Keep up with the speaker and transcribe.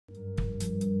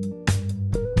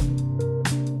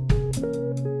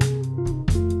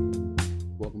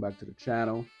Welcome back to the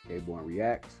channel. K-Born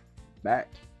Reacts. Back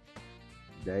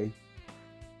today,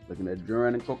 looking at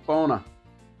Jurin and Kokona.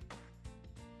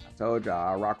 I told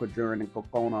y'all I rock with Jurin and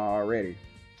Kokona already.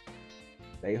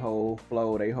 They whole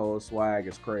flow, they whole swag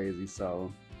is crazy.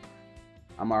 So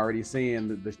I'm already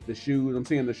seeing the shoes, I'm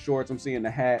seeing the shorts, I'm seeing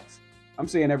the hats, I'm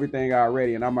seeing everything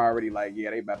already, and I'm already like, yeah,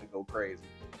 they about to go crazy.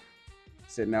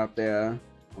 Sitting out there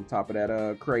on top of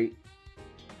that crate,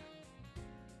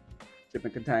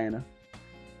 shipping container.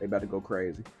 They about to go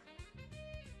crazy.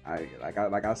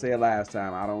 Like I said last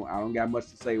time, I don't got much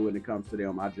to say when it comes to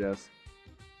them. I just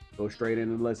go straight in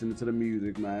and listen to the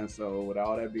music, man. So with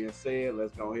all that being said,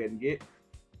 let's go ahead and get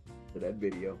to that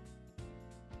video.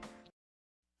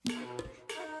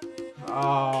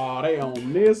 Oh, they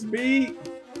on this beat.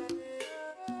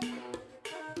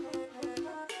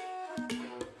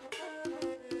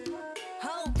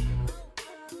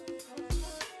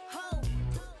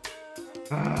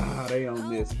 Ah, they on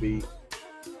this beat.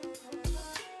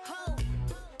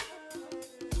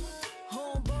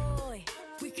 Homeboy,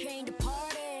 we came to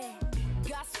party.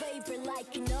 God's favorite,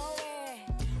 like you know it.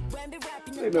 When we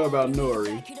rapping, they know about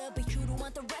Nori. You don't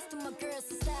want the rest of my girls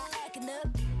to start acting up.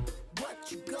 What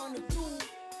you gonna do?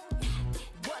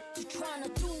 What you trying to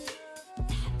do?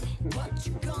 What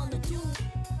you gonna do?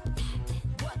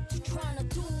 What you trying to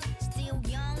do? Still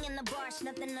young in the bars,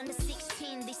 nothing under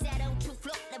 16. They said out to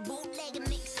float the bootleg and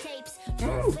mixtapes.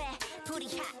 Too fat, pretty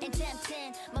hot and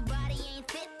tempting. My body ain't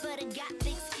fit, but it got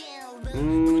thick skin. Put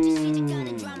your shit, you got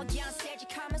a drama, can't search your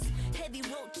comments. Heavy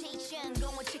rotation, go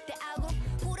and check the album.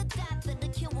 Who the thought that the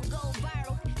kid will go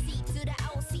viral? See to the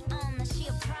OC on the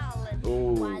shit problem.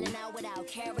 Wildin' out without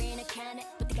carrying a cannon,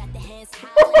 but they got their hands high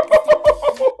like a stick.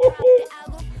 The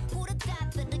album. Who the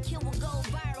thought that the kid will go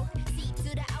viral? See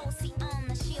to the OC on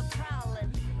the shit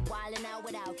problem. Wildin' out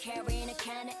without carrying a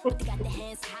cannon, but they got their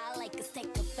hands high like a stick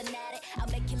of fanatic. I'll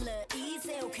make it look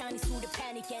easy, counting through the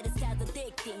panic, yeah, it sounds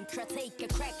addicting. Try take a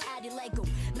crack out your Lego,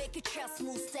 make a chest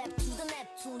move, step to the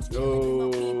Neptunes.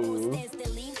 My people stands,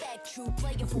 they lean back, true,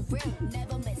 playing for real,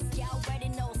 never miss. Y'all already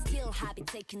know, still happy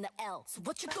taking the L. So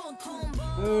what you gonna do,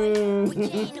 boy? We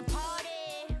came to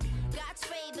party, God's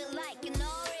favorite, like you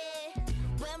know it.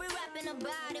 When we rapping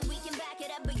about it, we can back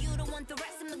it up, but you don't want the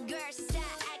rest of the girls to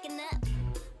start acting up.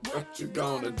 What you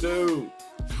gonna do?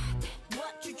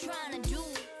 What you trying to do?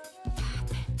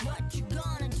 What you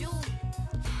gonna do?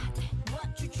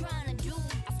 What you trying to do?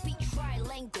 I speak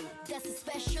trilingual, that's a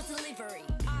special delivery.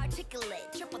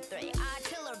 Articulate, triple threat,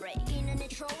 artillery. Internet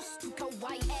trolls, took a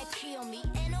white egg, kill me.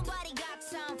 Ain't nobody got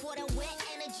time for that wet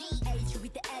energy. Age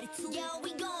with the attitude, yo,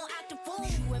 we gon' act a fool.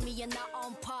 You and me are not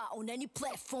on par on any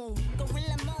platform.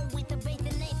 Gorilla mode with the bait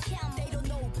and they camel. They don't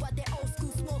know, but they old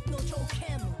school smoke, no Joe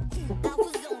Camel.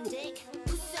 Alpha's on dick,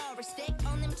 some respect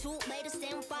on them two. Latest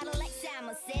them follow like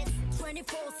Simon says.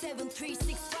 24/7,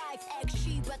 365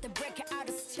 XG, but the breaker out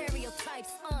of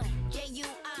stereotypes. Yeah, you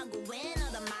are going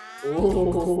on the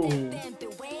mind. Step and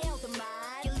beware of the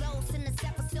mind. You're lost in this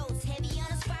episode's heavy on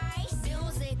the spice.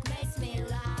 Music makes me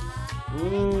lie.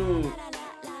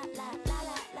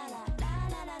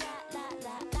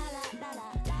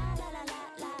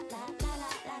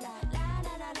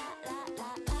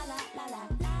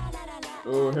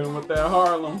 Oh, hit him with that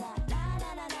Harlem.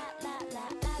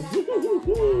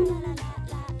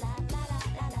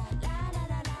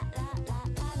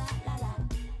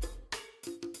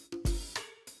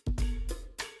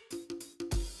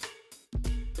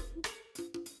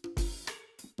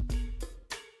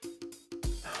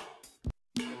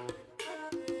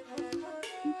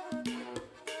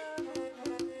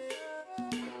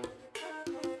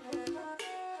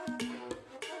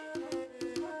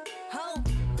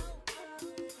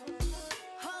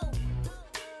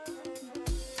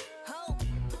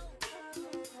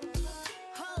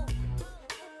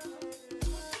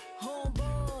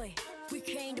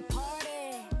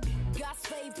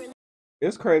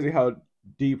 It's crazy how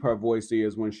deep her voice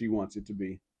is when she wants it to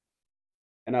be.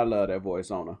 And I love that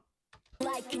voice on her.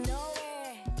 Like you know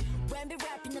it. When we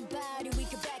rapping about it, we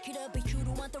can back it up, but you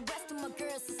don't want the rest of my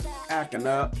girls to start acting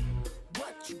up.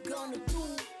 What you gonna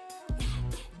do?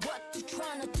 What you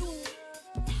trying to do?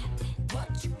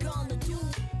 What you gonna do?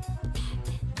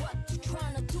 What you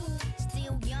trying to do?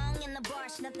 Still young in the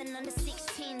bars, nothing under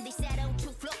 16. They said out to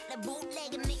float the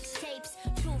bootleg and mixtapes.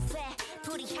 Too fat,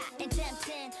 pretty hot and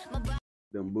tempting. My body.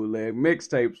 Them bootleg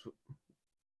mixtapes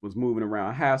was moving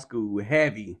around high school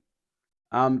heavy.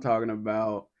 I'm talking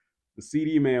about the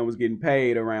CD man was getting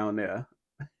paid around there.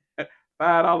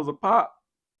 $5 a pop.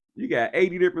 You got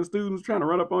 80 different students trying to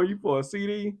run up on you for a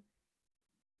CD.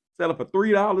 Sell it for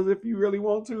 $3 if you really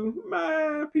want to.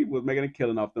 Man, people was making a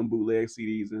killing off them bootleg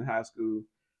CDs in high school.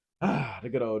 The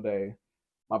good old day.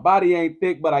 My body ain't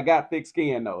thick, but I got thick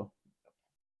skin though.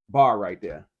 Bar right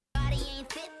there. Body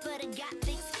ain't fit, but it got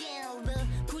thick skin.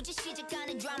 굳이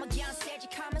시작하는 drama 그냥 세지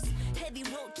comments. Heavy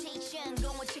rotation, go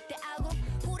and check the album.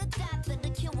 Who the top that the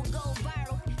kill will go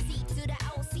viral? C to the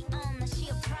OC, that she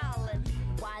a problem.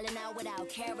 Wildin' out without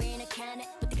carrying a cannon,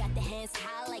 but they got their hands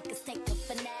high like a snake of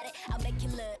fanatic. I'll make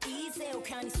it look easy,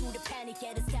 can't through the panic,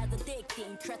 yeah, the style's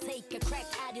addicting. Try take a crack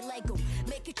at it Lego,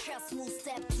 make a trust move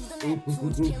step to the left.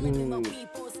 Who's killing my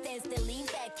people, stands there, lean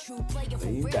back, true player for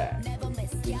Lean real, back. never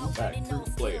miss. Lean Y'all back, already know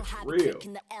true player still how for to real. kick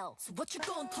in the L. So what you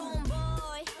gon' do,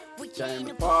 boy? We Came came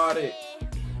to to party. party.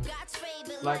 God's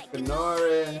favorite Like like the a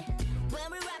Nori. Nori.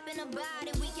 When we rapping about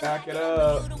it, we can Back it but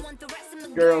up. you don't want the rest of the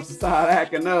Girls start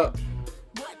acting up.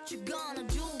 What you gonna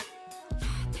do?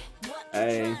 What you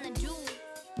Hey. tryna do?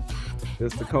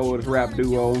 This the coldest rap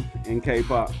duo in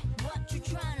K-pop. What you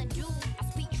tryna do? I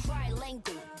speak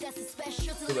trilingual. That's a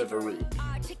special Delivery. delivery.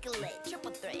 Articulate,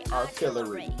 triple threat,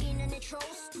 Artillery. Internet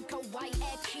trolls to go white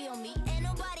and kill me. Ain't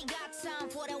nobody got time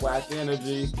for that Whack white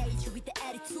energy. Age with the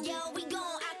attitude. Yo, we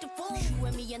gon' act a fool. You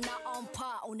and me are not on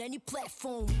par on any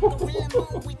platform. Gorilla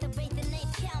mode with the faith and they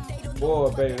count. They don't know Boy,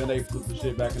 about baby, the they old school put the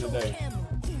shit back in the day.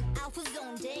 Alpha's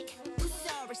on deck, put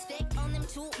some respect on them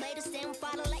two. Latest and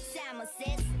follow like Simon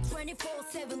says.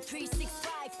 24/7,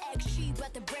 365. XG,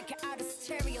 but the breaker out of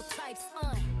stereotypes.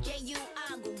 JU,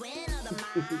 I go in on the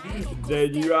mic.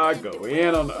 JU, I go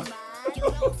in on the.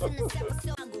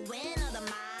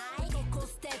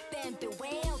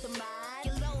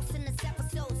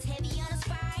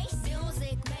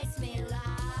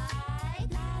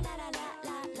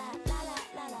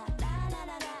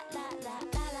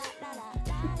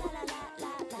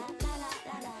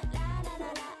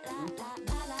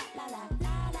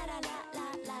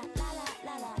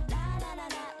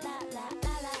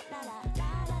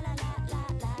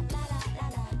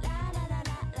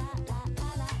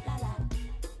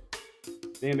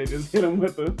 Then they just hit him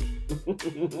with the.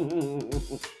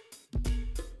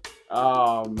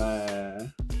 Oh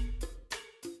man.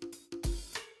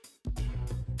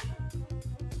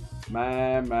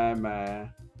 Man.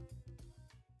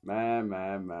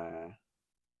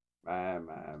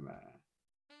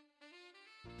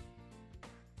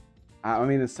 I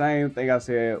mean, the same thing I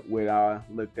said when I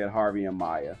looked at Harvey and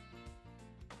Maya.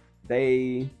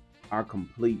 They are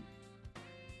complete.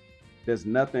 There's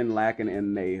nothing lacking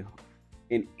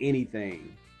in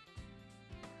anything.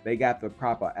 They got the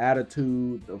proper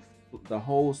attitude. The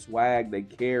whole swag they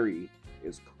carry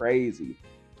is crazy.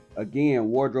 Again,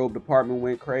 wardrobe department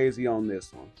went crazy on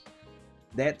this one.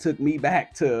 That took me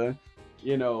back to,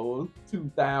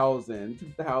 2000,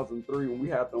 2003 when we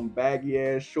had them baggy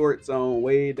ass shorts on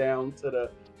way down to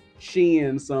the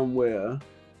shin somewhere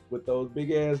with those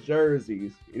big ass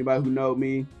jerseys. Anybody who know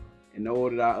me and know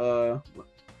that I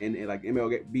in like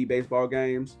MLB baseball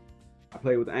games, I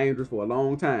played with the Angels for a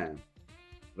long time.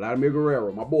 Vladimir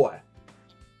Guerrero, my boy.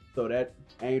 So that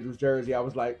Angels jersey, I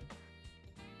was like,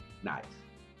 nice.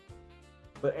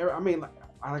 But I mean,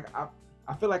 I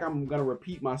feel like I'm gonna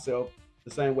repeat myself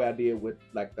the same way I did with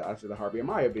like the Harvey and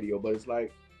Maya video, but it's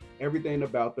like everything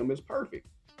about them is perfect.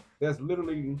 There's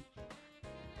literally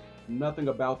nothing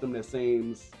about them that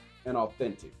seems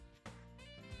inauthentic.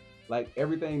 Like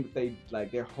everything that they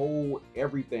like, their whole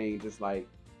everything, just like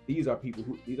these are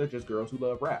just girls who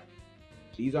love rap.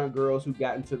 These aren't girls who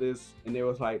got into this and they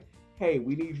was like, hey,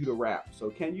 we need you to rap. So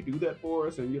can you do that for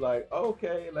us? And you're like,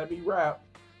 okay, let me rap.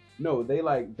 No, they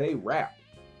rap.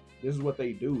 This is what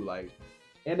they do. Like,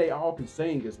 and they all can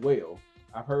sing as well.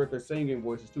 I've heard their singing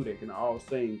voices too. They can all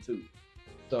sing too.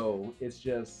 So it's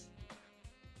just,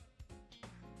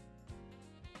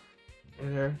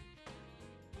 man,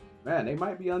 they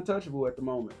might be untouchable at the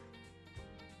moment.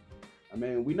 I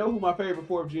mean, we know who my favorite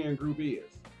 4th Gen group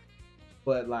is,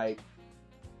 but like,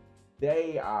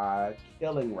 they are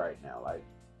killing right now. Like,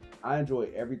 I enjoy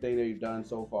everything they've done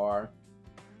so far.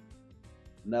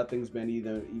 Nothing's been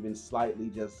even slightly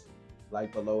just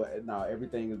like below it. No,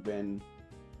 everything has been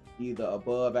either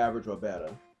above average or better.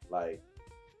 Like,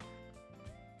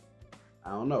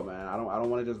 I don't know, man. I don't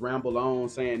want to just ramble on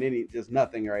saying just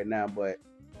nothing right now, but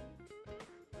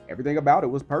everything about it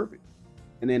was perfect.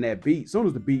 And then that beat, as soon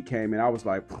as the beat came in, I was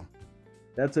like,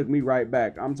 that took me right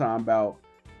back. I'm talking about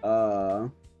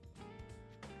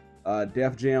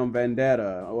Def Jam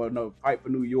Vendetta, or no, Fight for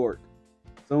New York.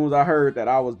 As soon as I heard that,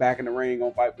 I was back in the ring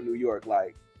on Fight for New York.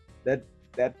 Like, that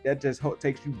just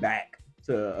takes you back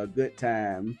to a good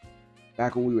time,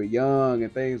 back when we were young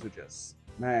and things were just,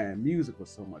 man, music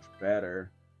was so much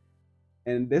better.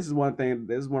 And this is one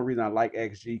reason I like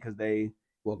XG, because they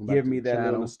give me that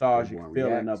little nostalgic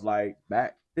feeling of like,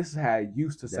 this is how it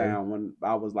used to sound when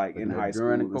I was like in high school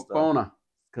Jordan and and stuff. Kokona.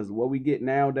 Because what we get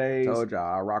nowadays, Told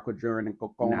y'all, I rock with Jordan and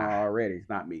Kokona already. it's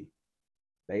not me.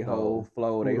 They So, whole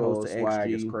flow, they whole kudos to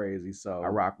swag is XG. crazy. So I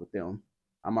rock with them.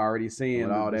 I'm already seeing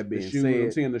With all the that being shoes, said,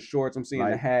 I'm seeing the shorts, I'm seeing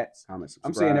the like, hats, comment,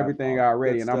 I'm seeing everything all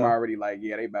already, good and I'm stuff. already like,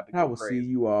 yeah, they about to I go will crazy. see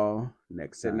you all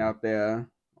next Sitting time. out there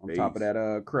on top of Peace.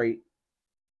 that crate.